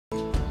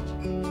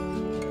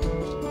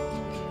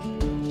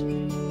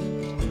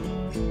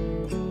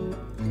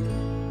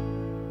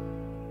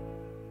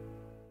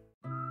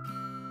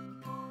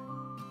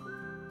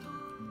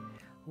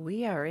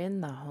We are in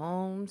the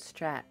home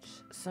stretch.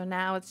 So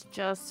now it's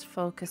just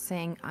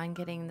focusing on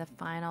getting the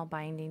final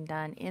binding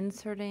done,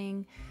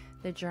 inserting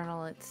the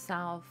journal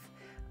itself.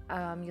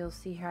 You'll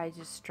see here I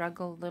just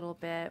struggle a little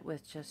bit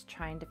with just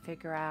trying to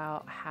figure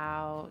out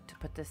how to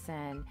put this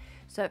in.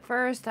 So at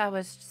first I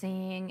was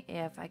seeing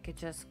if I could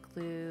just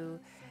glue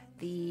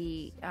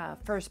the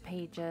first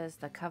pages,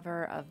 the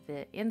cover of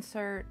the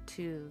insert,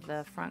 to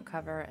the front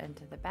cover and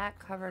to the back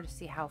cover to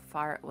see how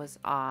far it was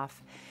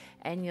off.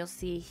 And you'll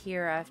see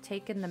here I've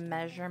taken the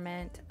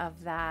measurement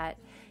of that,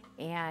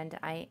 and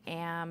I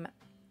am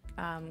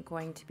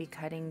going to be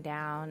cutting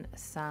down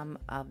some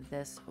of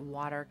this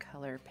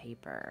watercolor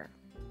paper.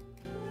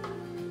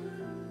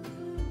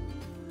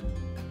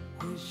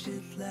 Wish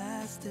it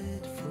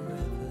lasted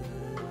forever,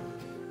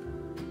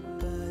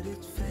 but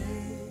it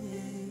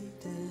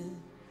faded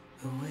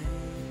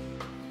away.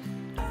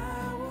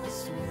 I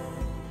was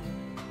wrong,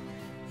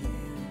 you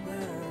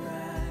were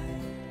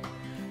right.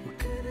 We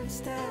couldn't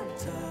stand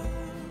tall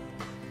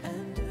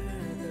under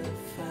the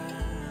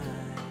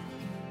fire.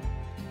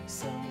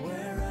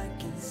 Somewhere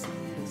I can see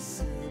the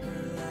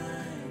silver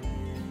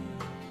lining,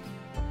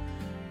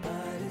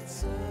 but it's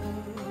so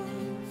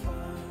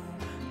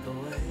far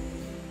away.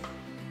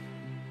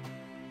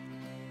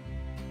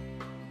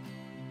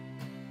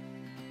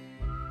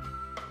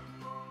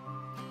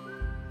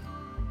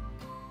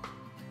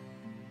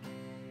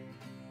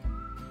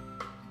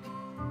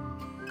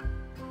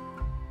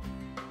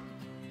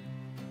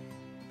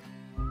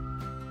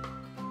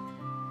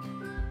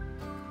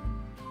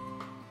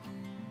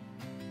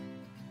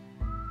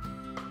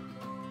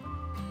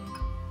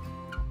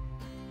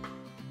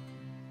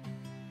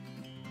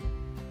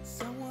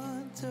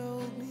 Someone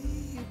told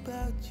me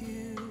about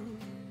you,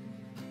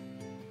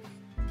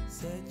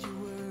 said you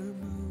were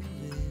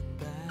moving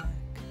back.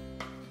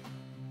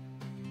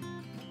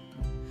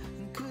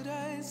 And could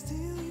I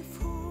steal you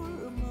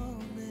for a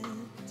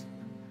moment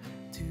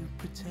to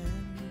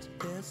pretend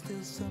there's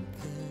still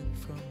something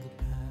from the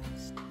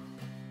past?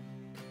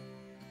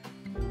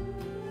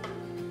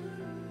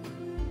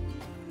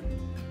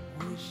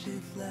 Wish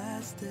it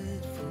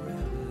lasted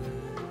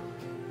forever,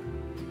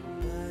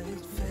 but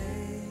it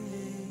faded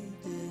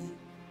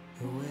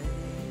away.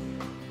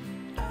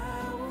 I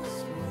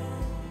was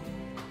wrong,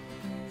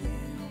 you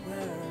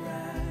were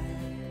right.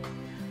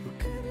 We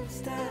couldn't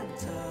stand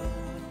tall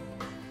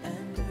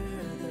under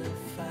the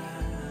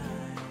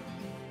fire.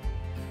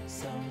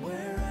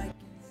 Somewhere I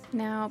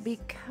Now,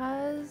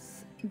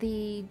 because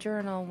the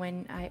journal,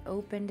 when I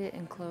opened it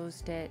and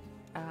closed it,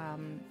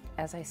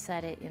 as I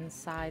set it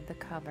inside the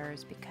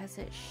covers, because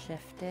it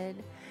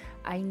shifted,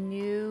 I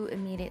knew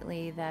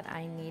immediately that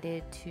I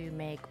needed to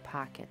make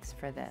pockets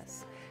for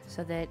this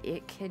so that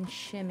it can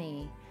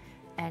shimmy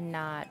and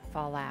not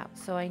fall out.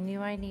 So I knew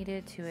I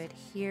needed to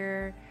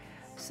adhere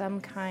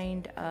some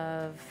kind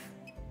of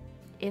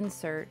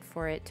insert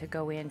for it to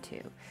go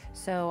into.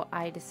 So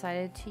I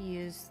decided to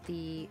use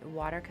the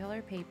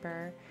watercolor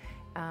paper.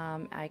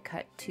 I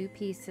cut two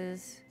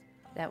pieces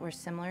that were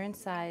similar in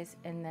size,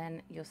 and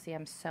then you'll see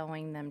I'm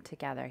sewing them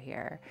together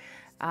here.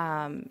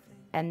 And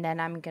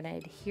then I'm going to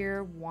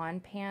adhere one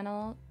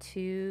panel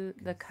to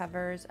the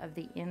covers of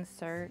the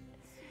insert,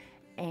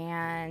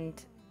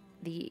 and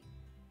the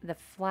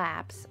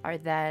flaps are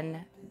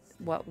then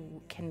what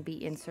can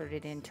be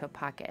inserted into a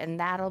pocket, and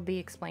that'll be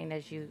explained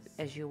as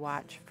you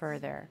watch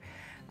further.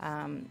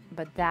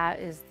 But that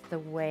is the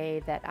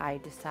way that I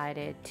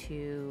decided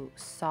to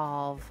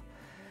solve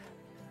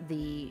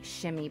the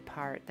shimmy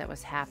part that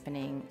was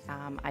happening.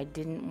 I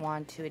didn't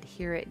want to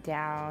adhere it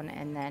down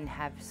and then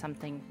have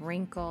something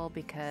wrinkle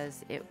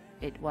because it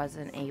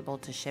wasn't able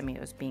to shimmy. It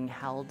was being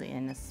held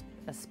in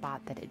a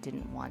spot that it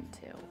didn't want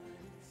to.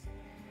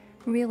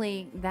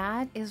 Really,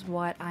 that is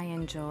what I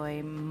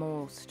enjoy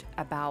most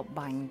about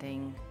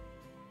binding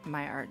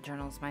my art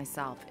journals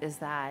myself, is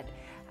that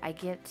I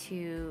get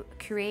to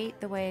create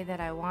the way that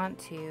I want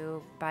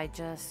to by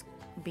just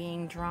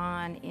being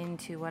drawn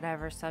into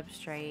whatever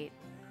substrate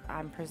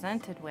I'm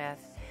presented with,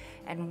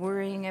 and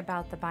worrying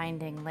about the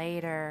binding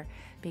later,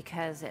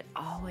 because it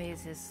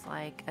always is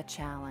like a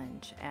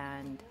challenge,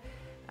 and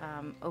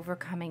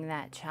overcoming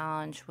that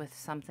challenge with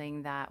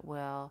something that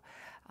will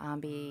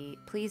be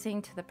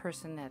pleasing to the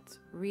person that's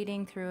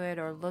reading through it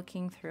or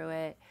looking through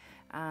it,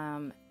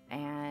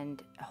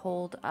 and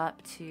hold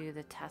up to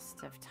the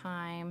test of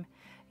time.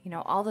 You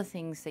know, all the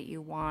things that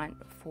you want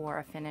for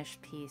a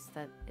finished piece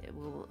that it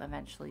will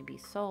eventually be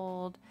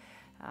sold.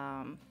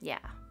 Yeah.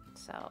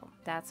 So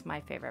that's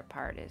my favorite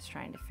part, is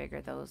trying to figure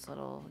those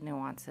little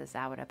nuances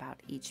out about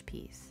each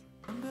piece.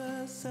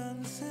 remember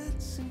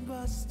sunsets in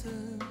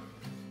Boston,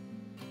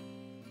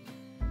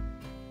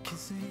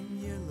 kissing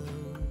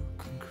yellow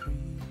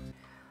concrete.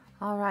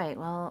 All right,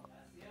 well,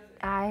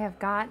 I have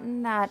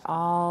gotten that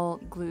all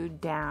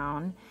glued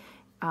down,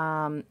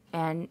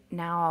 and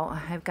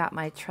now I've got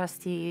my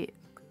trusty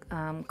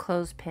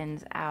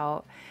clothespins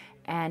out,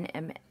 and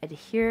am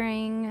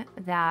adhering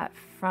that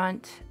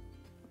front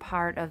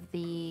part of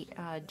the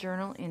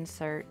journal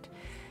insert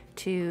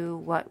to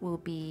what will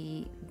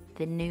be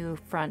the new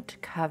front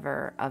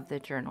cover of the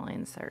journal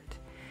insert.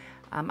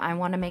 I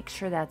want to make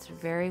sure that's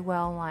very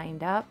well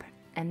lined up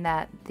and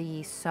that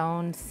the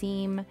sewn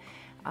seam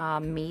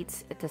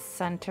meets at the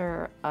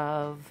center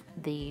of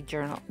the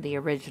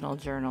original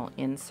journal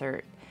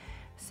insert.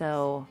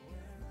 So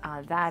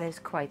that is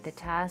quite the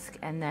task,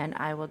 and then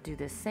I will do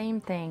the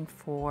same thing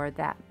for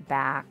that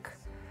back,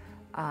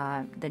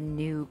 the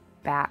new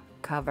back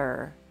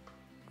cover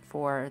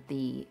for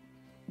the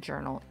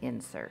journal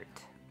insert.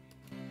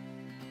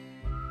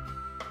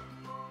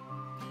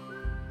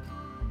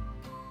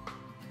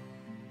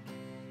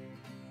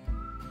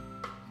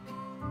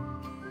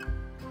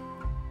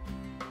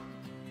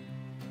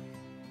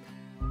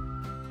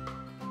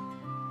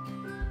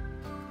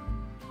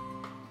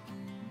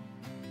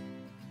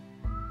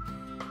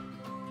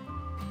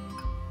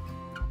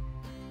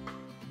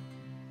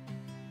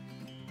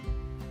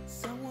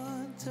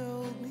 Someone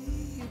told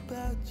me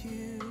about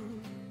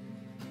you,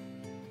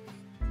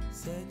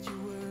 said you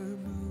were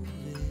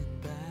moving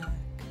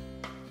back.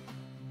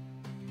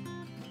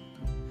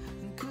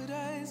 And could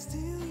I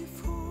steal you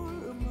for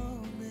a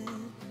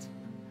moment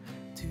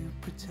to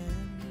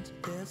pretend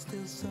there's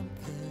still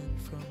something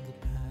from the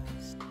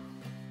past?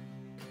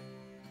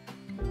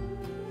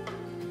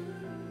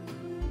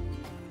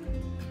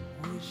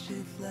 Wish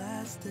it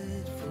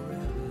lasted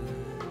forever,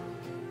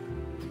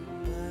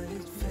 but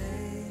it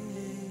faded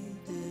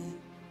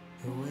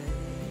away.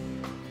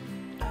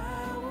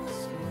 I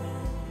was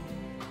wrong,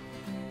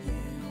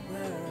 you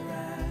were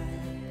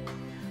right.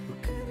 We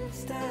couldn't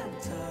stand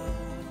tall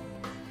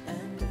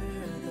under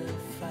the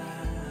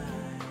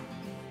fire.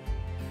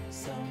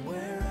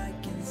 Somewhere I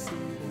can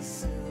see the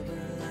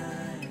silver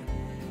lining,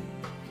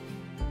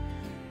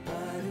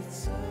 but it's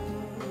so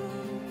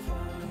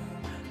far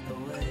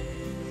away.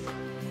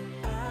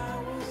 I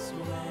was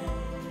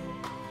wrong,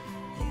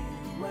 you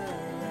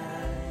were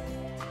right.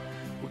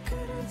 We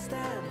couldn't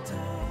stand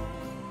tall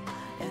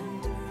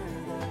under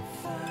the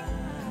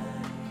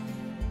fire.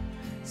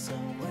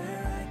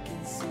 Somewhere I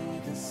can see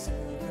the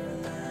silver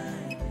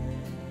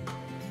lining,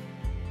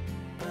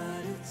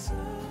 but it's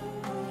so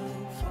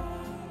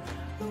far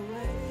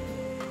away.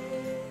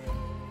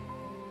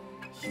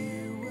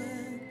 You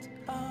went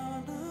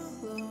on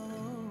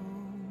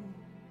alone.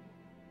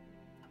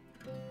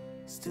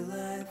 Still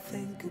I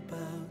think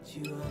about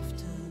you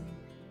often,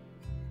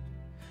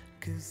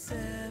 'cause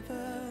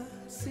ever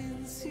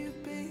since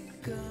you've been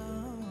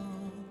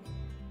gone,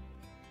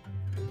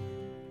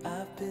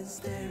 I've been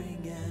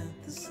staring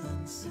at the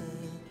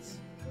sunsets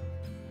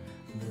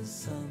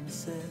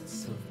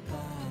of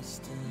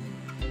Boston.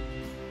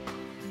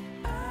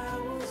 I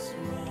was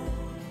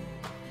wrong,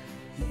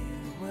 you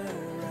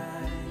were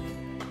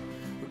right.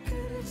 We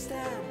couldn't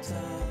stand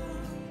tall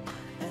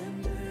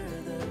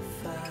under the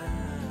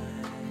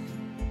fire.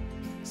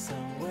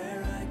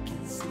 Somewhere I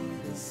can see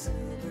the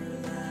silver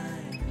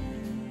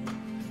lining.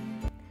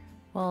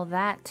 Well,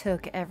 that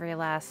took every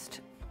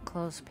last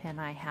clothespin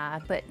I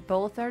had, but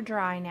both are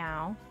dry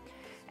now,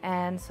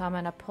 and so I'm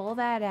going to pull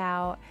that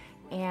out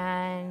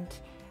and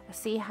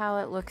see how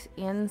it looks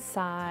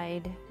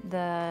inside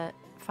the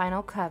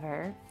final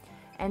cover.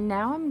 And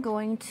now I'm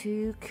going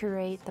to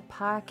create the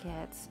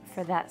pockets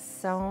for that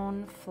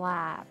sewn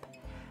flap,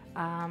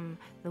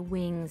 the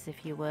wings,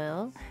 if you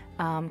will,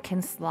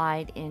 can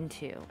slide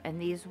into,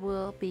 and these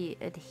will be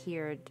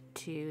adhered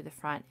to the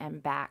front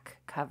and back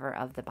cover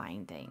of the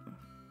binding.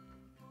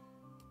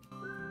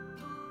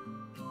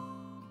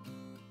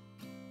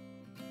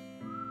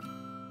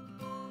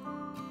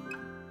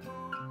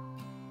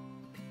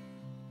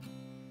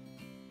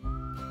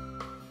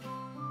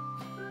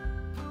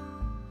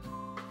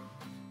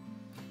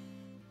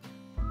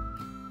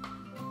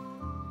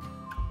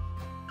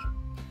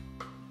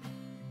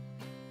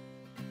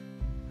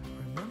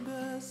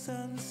 Remember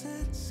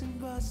sunsets in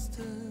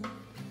Boston,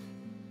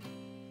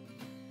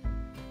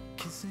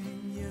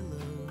 kissing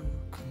yellow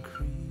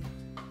concrete.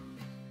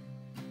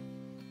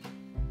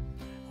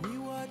 We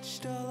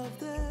watched all of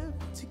them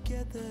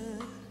together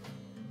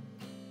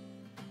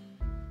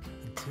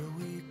until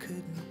we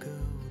couldn't go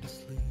to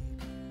sleep.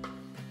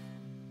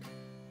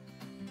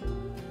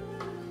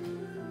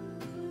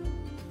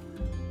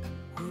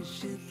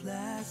 Wish it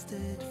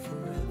lasted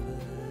forever,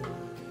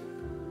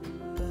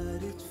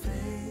 but it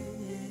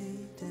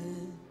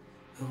faded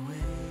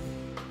away.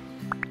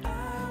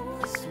 I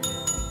was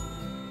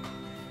wrong,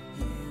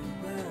 you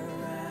were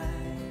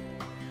right.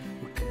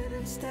 We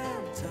couldn't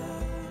stand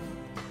tall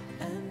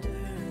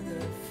under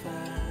the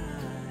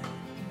fire.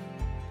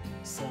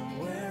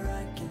 Somewhere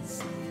I can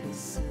see the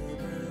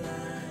silver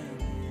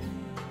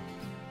lining,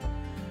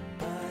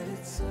 but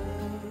it's so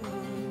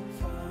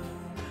far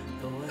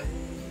away.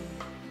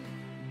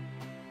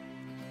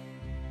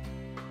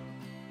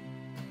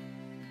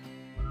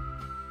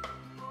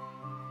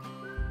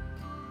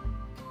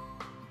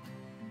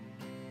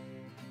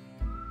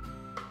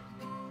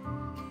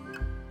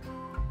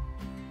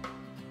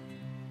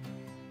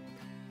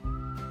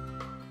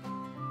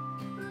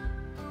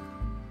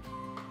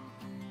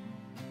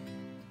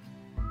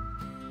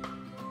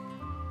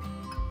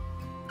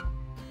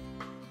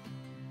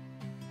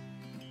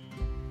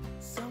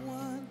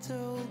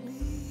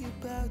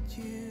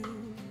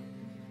 you.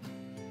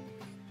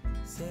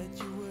 Said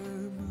you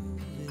were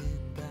moving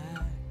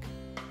back.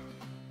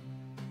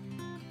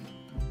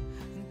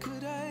 And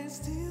could I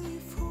steal you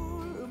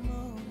for a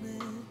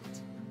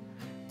moment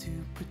to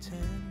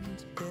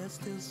pretend there's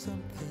still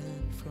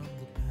something from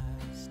the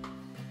past?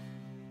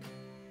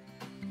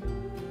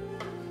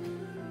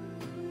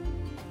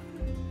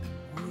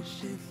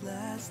 Wish it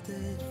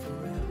lasted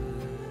forever,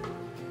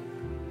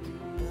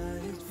 but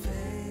it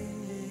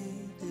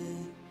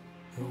faded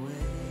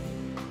away.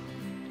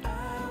 I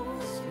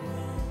was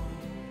wrong,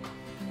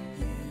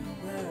 you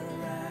were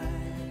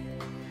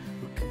right.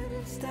 We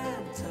couldn't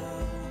stand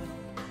tall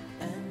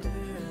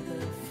under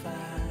the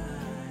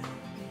fire.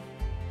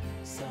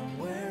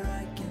 Somewhere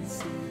I can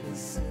see the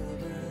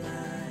silver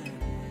lining,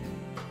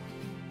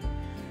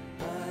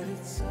 but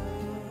it's so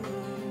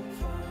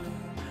far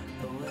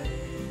away.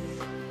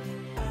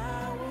 I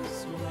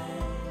was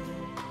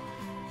wrong,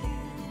 you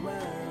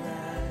were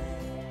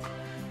right.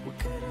 We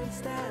couldn't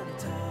stand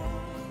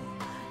tall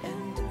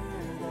under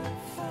the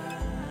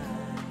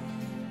fire.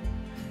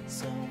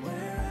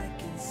 Somewhere I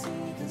can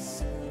see the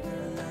silver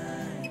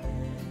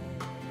lining,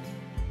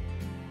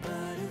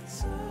 but it's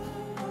so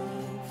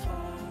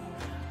far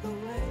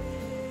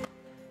away.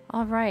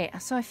 All right,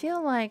 so I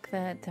feel like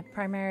the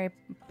primary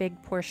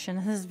big portion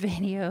of this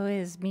video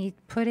is me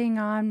putting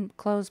on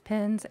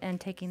clothespins and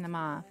taking them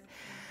off.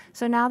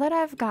 So now that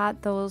I've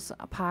got those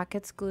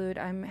pockets glued,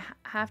 I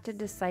have to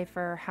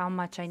decipher how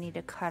much I need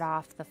to cut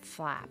off the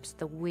flaps,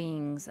 the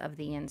wings of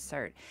the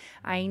insert.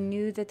 I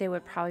knew that they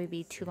would probably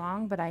be too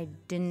long, but I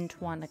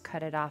didn't want to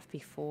cut it off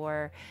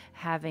before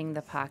having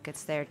the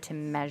pockets there to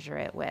measure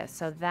it with.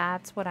 So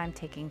that's what I'm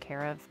taking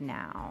care of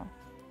now.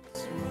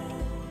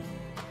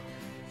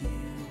 You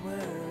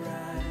were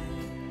right.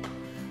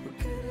 We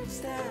couldn't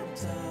stand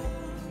tall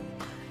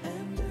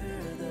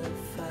under the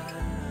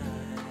fire.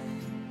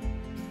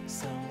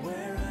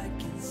 Somewhere I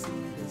can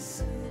see the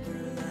silver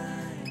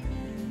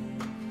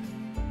lining,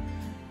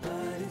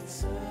 but it's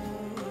so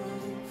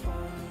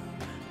far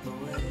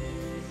away.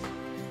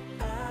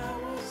 I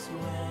was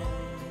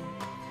wrong,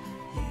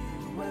 you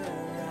were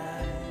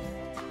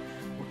right.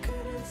 We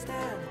couldn't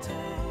stand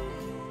tall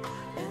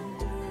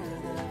under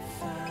the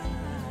fire.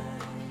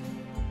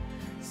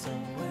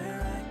 Somewhere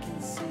I can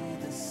see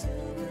the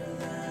silver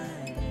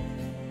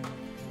lining,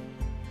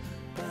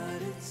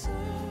 but it's so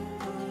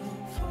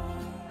far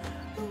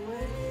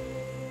away.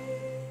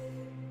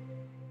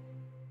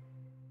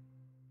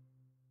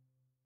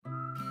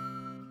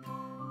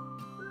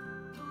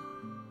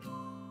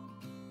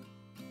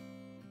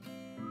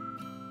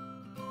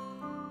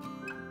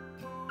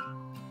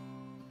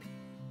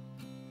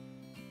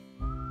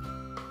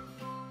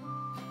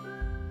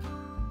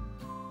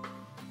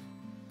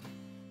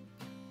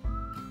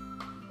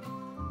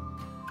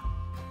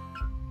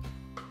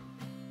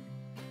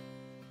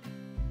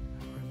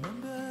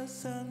 Remember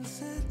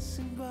sunsets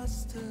in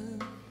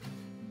Boston,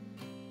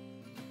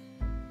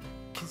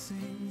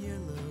 kissing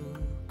yellow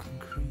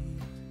concrete.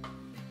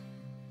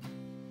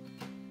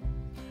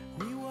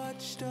 We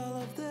watched all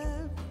of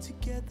them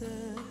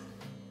together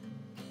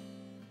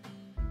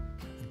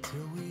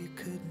until we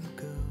couldn't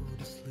go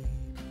to sleep.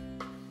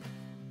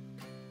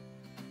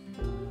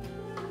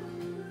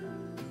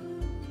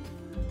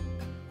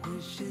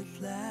 Wish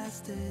it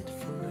lasted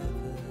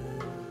forever,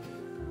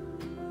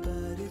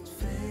 but it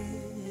faded